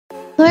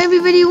Hello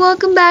everybody,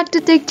 welcome back to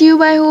TechTube.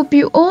 I hope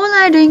you all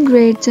are doing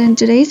great. So in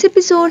today's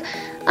episode,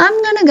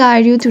 I'm gonna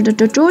guide you through the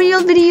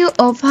tutorial video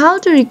of how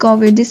to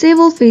recover your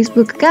disabled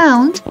Facebook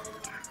account.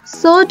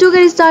 So to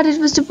get started,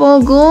 first of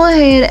all, go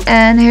ahead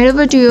and head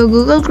over to your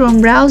Google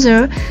Chrome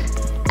browser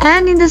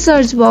and in the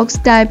search box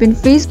type in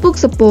Facebook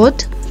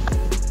support.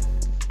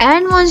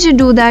 And once you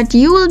do that,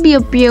 you will be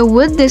appear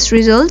with this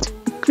result.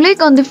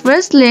 Click on the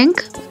first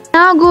link.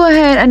 Now go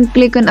ahead and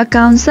click on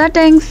account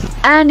settings,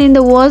 and in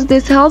the was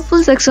this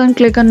helpful section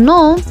click on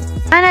no,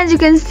 and as you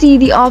can see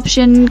the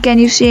option can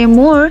you share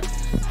more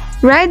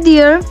right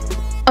there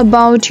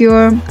about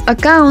your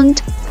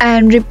account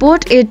and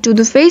report it to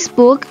the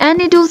Facebook, and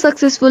it will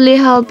successfully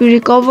help you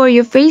recover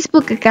your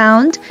Facebook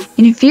account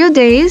in a few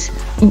days.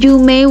 You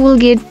will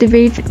get the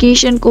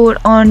verification code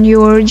on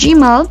your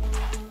Gmail.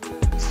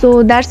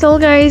 So that's all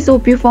guys,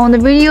 hope you found the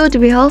video to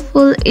be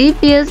helpful.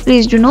 If yes,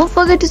 please do not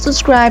forget to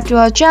subscribe to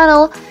our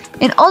channel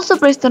and also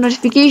press the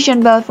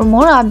notification bell for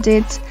more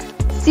updates.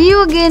 See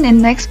you again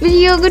in next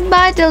video.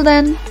 Goodbye till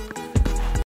then.